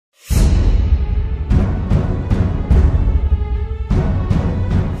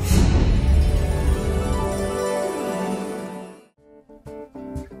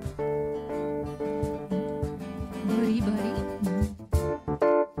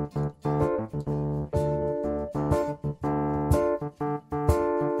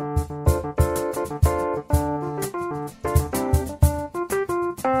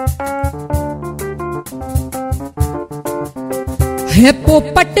हे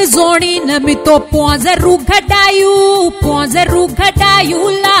पोपट जोणी नमी तो पोंजरू घटायू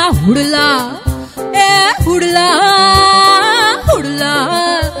ला हुडला ए हुडला हुडला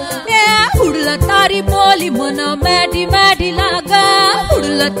ए हुडला तारी बोली मन मैडी मैडी लाग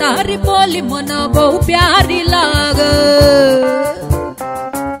हुडला तारी बोली मन बहु प्यारी लाग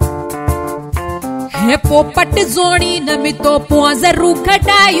हे पोपट जोणी नमी तो पोंजरू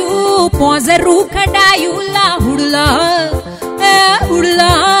घटायू ला हुडला ए हुडला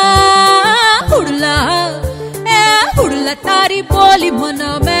हुडला ए हुडला तारी बोली मन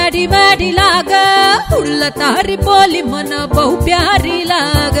मैडी मैडी लाग हुडला तारी बोली मन बहु प्यारी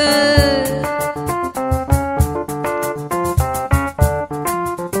लाग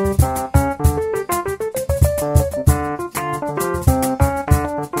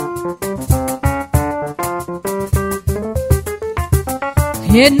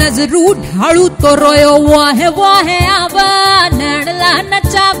हे नजरू ढाळू तो रोयो वाहे वाहे आवा नडला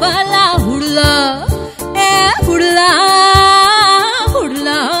नचावला हुडला ए हुडला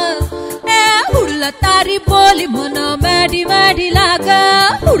हुडला ए हुडला तारी बोली मन मैडी मैडी लाग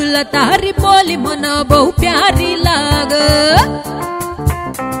हुडला तारी बोली मन बहु प्यारी लाग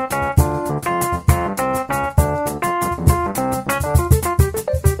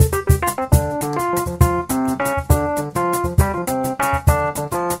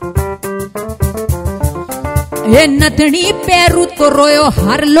हे नथनी पैरू तो रोयो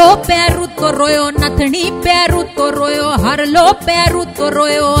हरलो पैरू तो रोयो नथनी पैरू तो रोयो हरलो पैरू तो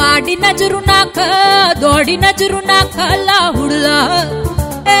रोयो आडी नजरू नाख दौड़ी नजरू नाख ला हुडला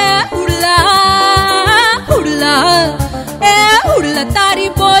ए हुडला हुडला ए हुडला तारी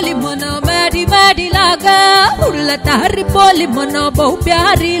बोली मन मैडी मैडी लाग हुडला तारी बोली मन बहु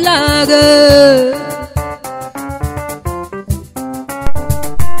प्यारी लाग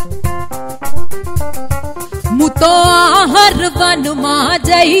मुतो हर वन मा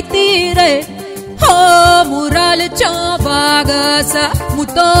जईती रे हो मुरल चौबागस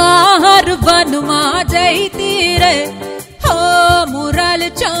मुतो हर वन मा जईती रे हो मुरल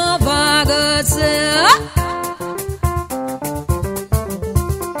चौबागस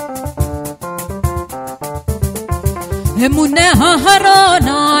हे मुने हरो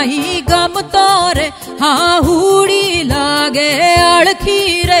नाही गम तोरे हा हुड़ी लागे अड़खी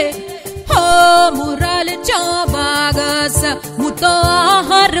रे हो मुरल चौबागस मुतो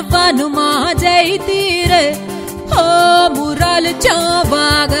हर वन मा जईती रे हो मुरल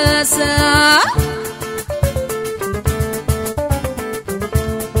चौबागस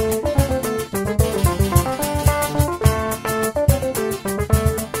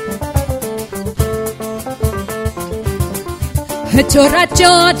छोरा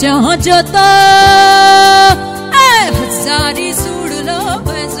चो चो जोतो हजारी सुड़लो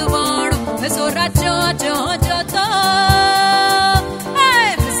बेजवाड़ो छोरा चो चो जोतो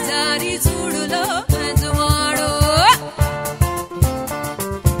हजारी सुड़लो बेजवाड़ो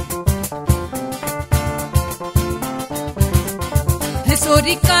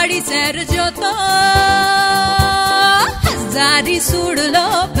सोरी काड़ी सैर जोतो हजारी सुड़लो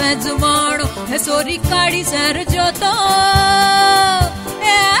बेजवाड़ो सोरी काड़ी सैर जोतो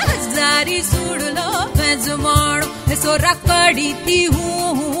हजारी सुड़लो बेजवाड़ो सोरा कड़ी ती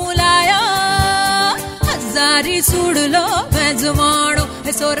हूँ लाया हजारी सुड़लो बेजवाड़ो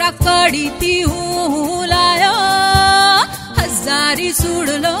सोरा कड़ी ती हूँ लाया हजारी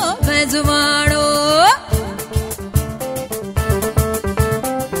सुड़लो बेजवाड़ो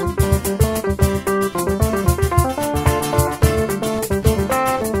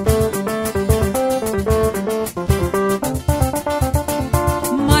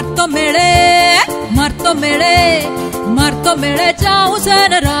मर तो मेले जाऊं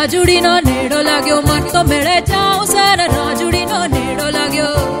सेन राजुड़ी नो नेड़ो लाग्यो मर तो मेले जाऊं सेन राजुड़ी नो नेड़ो लाग्यो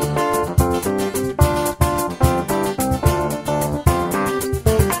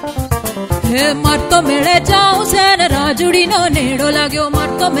हे मर तो मेले जाऊं सेन राजुड़ी नो नेड़ो लाग्यो मर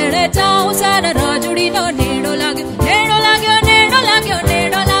तो मेले जाऊं सेन राजुड़ी नो नेड़ो लाग्यो नेड़ो लाग्यो नेड़ो लाग्यो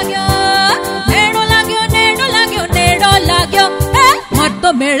नेड़ो लाग्यो नेड़ो लाग्यो नेड़ो लाग्यो नेड़ो लाग्यो मर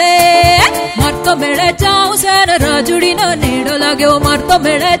तो मेले जाऊं सेन राजुड़ी नो नेड़ो लाग्यो मर तो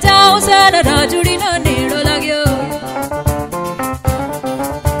मेले जाऊं सेन राजुड़ी नो नेड़ो लाग्यो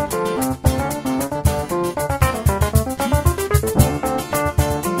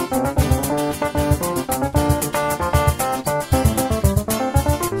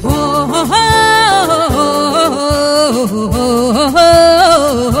हो हो हो हो हो हो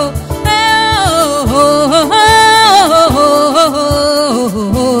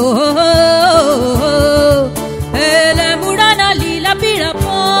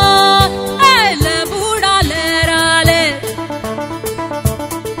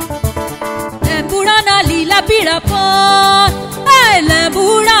पीड़ा पान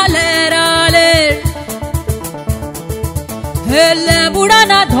लेंबूड़ा लहराले लेंबूड़ा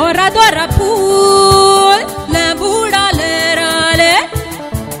ना धोरा धोरा फूल लेंबूड़ा लहराले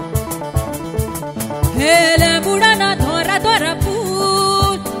लेंबूड़ा ना धोरा धोरा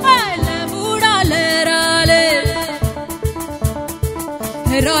फूल लेंबूड़ा लहराले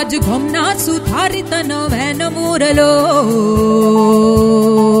राज घुमना सुधारी तन वैन मुरलो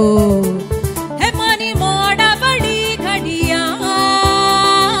हे मानी मोड़ा बड़ी घड़िया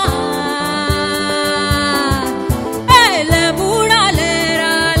लेंबूड़ा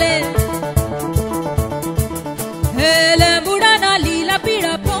लहराले लेंबूड़ा ना लीला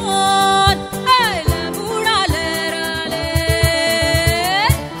पीड़ा पान लेंबूड़ा लहराले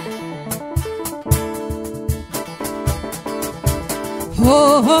हो